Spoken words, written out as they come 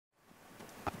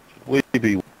Will you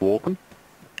be walking?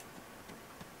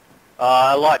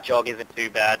 A light jog isn't too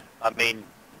bad. I mean,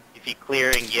 if you're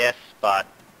clearing, yes, but...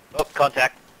 Oh,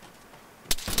 contact.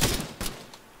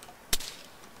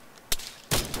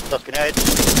 Toss grenade.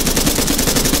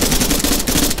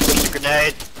 Push the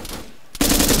grenade.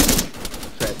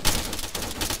 Set.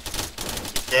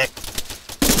 Deck.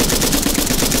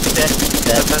 Set.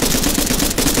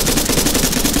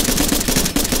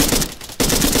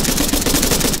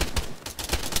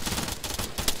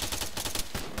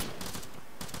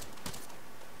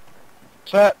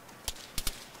 Set.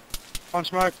 On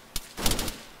smoke.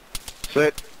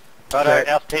 Set. Righto, Set.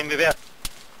 house team, move out.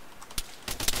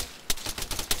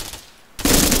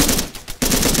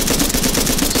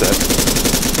 Set.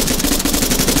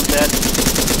 Set.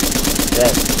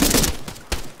 Set.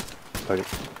 Okay.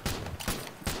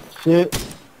 Set.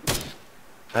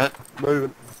 Set.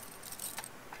 Moving.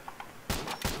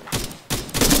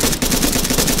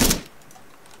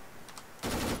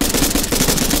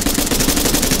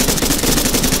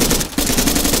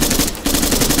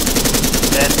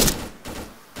 Set.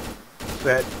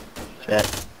 Set. Set.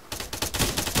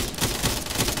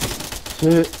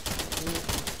 Set.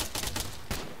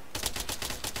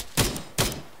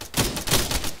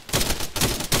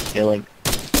 Killing.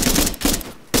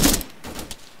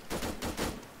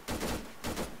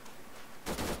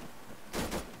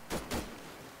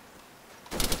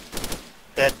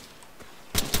 Set.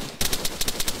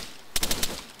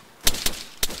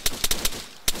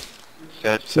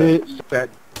 Set. Set. Set.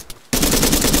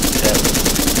 Set.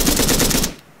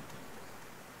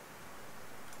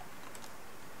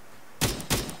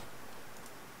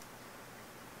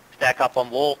 Stack up on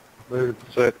wall. Moving.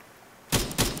 Set.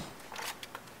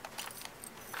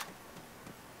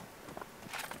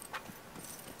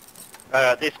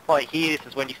 At this point here, this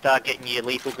is when you start getting your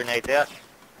lethal grenades out.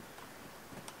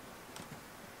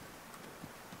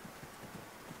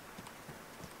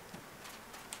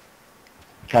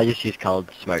 Can I just use coloured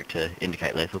smoke to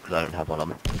indicate lethal because I don't have one on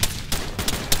me?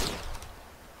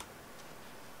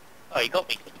 Oh, you got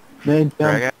me. Man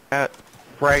Frag out.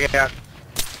 Frag out.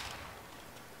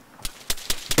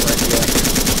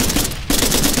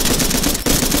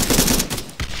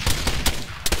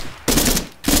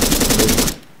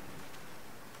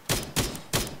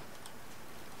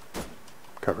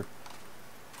 Covered.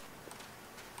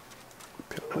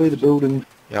 Clear the building.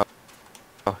 Yeah.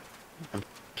 Oh.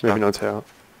 Maybe no tower.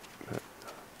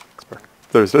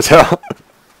 There's no tower.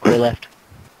 Clear left.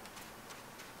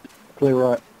 Clear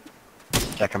right.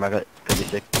 Jack, I'm over. Could be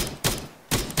sick.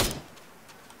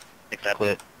 Accept.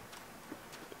 Clear.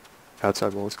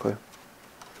 Outside wall is clear.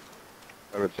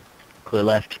 Clear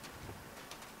left.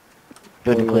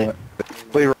 Building clear.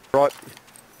 Clear right.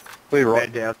 Clear right.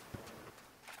 Red down.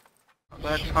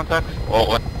 Contact. Wall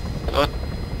left.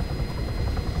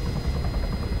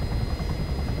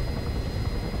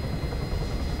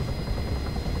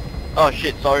 Oh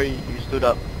shit, sorry, you stood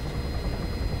up.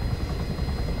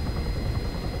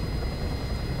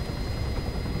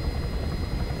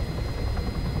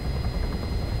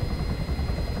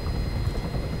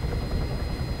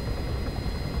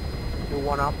 Do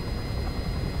one up.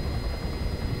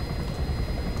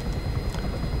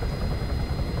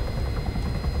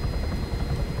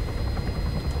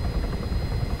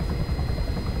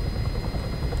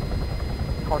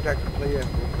 Contact clear.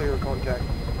 Clear contact.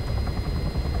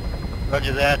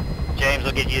 Roger that. James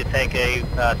will get you to take a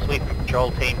sweep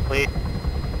control team clear.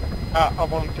 I'll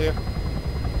volunteer.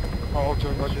 I'll do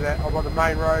Roger that. I'm on the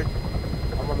main road.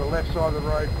 I'm on the left side of the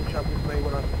road. Push up with me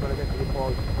when I get to the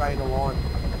pause. Stay in the line.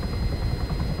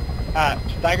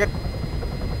 Staggered.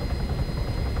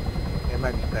 Yeah,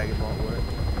 maybe staggered might work.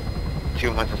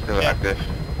 2 months is still Yeah. active.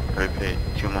 Repeat,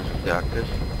 2 months is still active.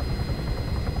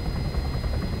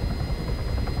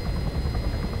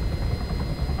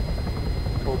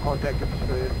 Full contact if it's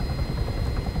clear.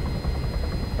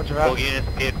 Roger All that. units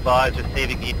be advised,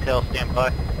 receiving intel, stand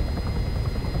by.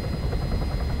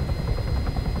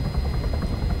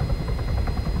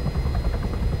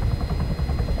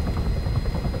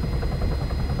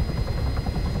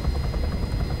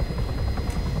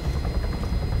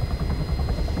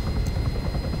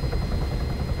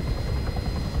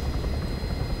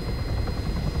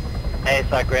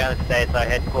 ASI ground, this is ASI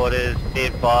headquarters. Be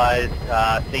advised,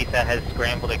 CSAT has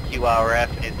scrambled a QRF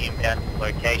and is inbound to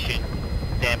location.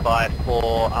 Stand by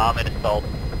for ARMA assault.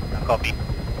 Copy.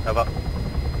 Over.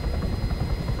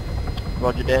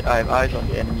 Roger that, I have eyes on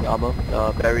the enemy armor.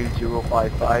 Berry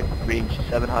 055, range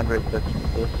 730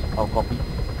 meters. I'll copy.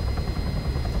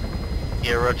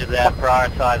 Yeah, roger that.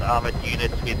 Prioritise armoured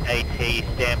units with AT,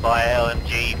 standby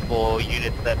LMG for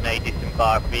units that may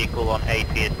disembark vehicle on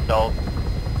AT assault.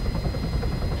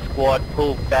 Squad,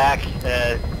 pull back,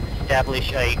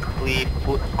 establish a clear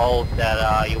foothold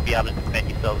that you'll be able to defend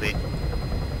yourselves in.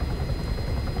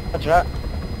 That's right.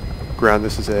 Ground,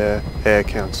 this is air. Air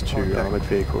counts 2 Okay. armoured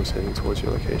vehicles heading towards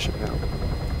your location now.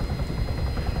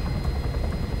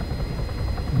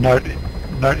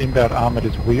 Note inbound armoured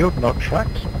is wheeled, not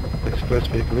tracked. This first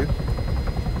vehicle is.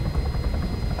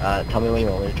 Tell me when you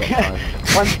want me to drop time.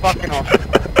 One's fucking off.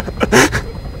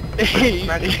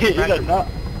 Smash You got it. nut.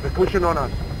 They're pushing on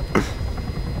us.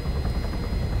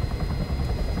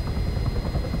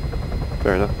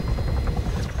 Fair enough.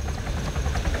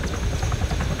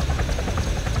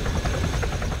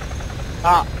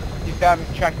 Ah, you found me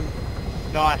tracking.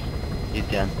 Nice. He's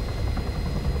down.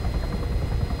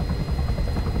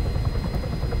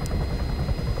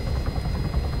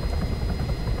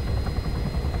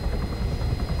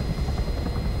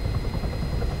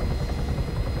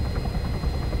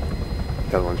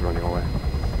 The other one's running away.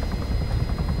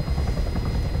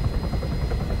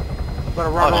 Got to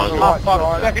run on the Oh, right fuck.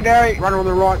 side. Secondary. Run on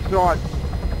the right side.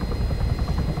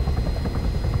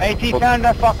 AT found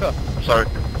that fucker. Sorry.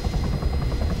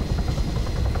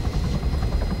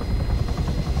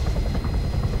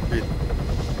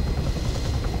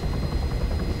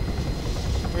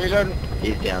 Reloading.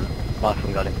 He's down.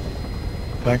 Markman got him.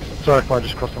 Thanks. Sorry if I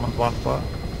just crossed someone's line of fire.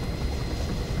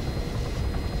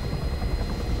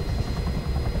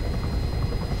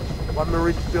 One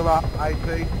Marine still up,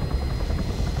 AT.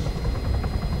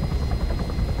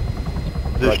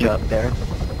 Roger, Darren.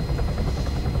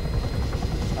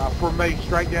 From me,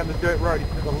 straight down the dirt road.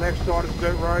 It's to the left side of the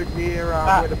dirt road near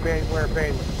where it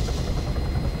bends.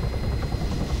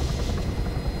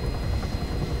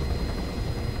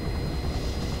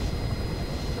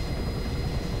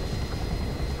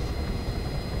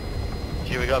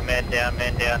 Gee, we got man down,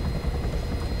 man down.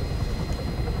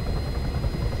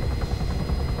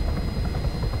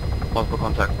 Multiple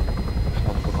contact.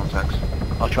 Multiple contacts.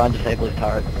 I'll try and disable his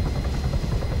turret.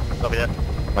 Copy that.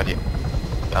 Ready.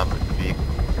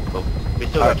 Vehicle. We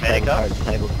still got medic up. Turret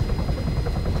disabled.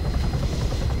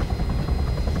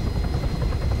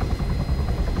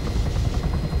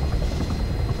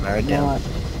 Married down.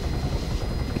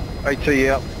 AT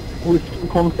out. With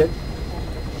contact.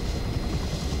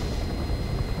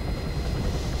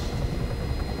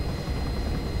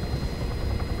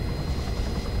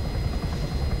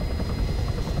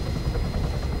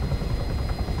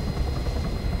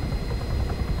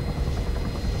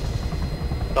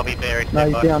 Copy, Barry. No,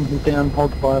 Stand by. he's down,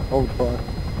 hold fire, hold fire.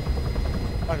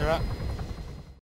 Roger that.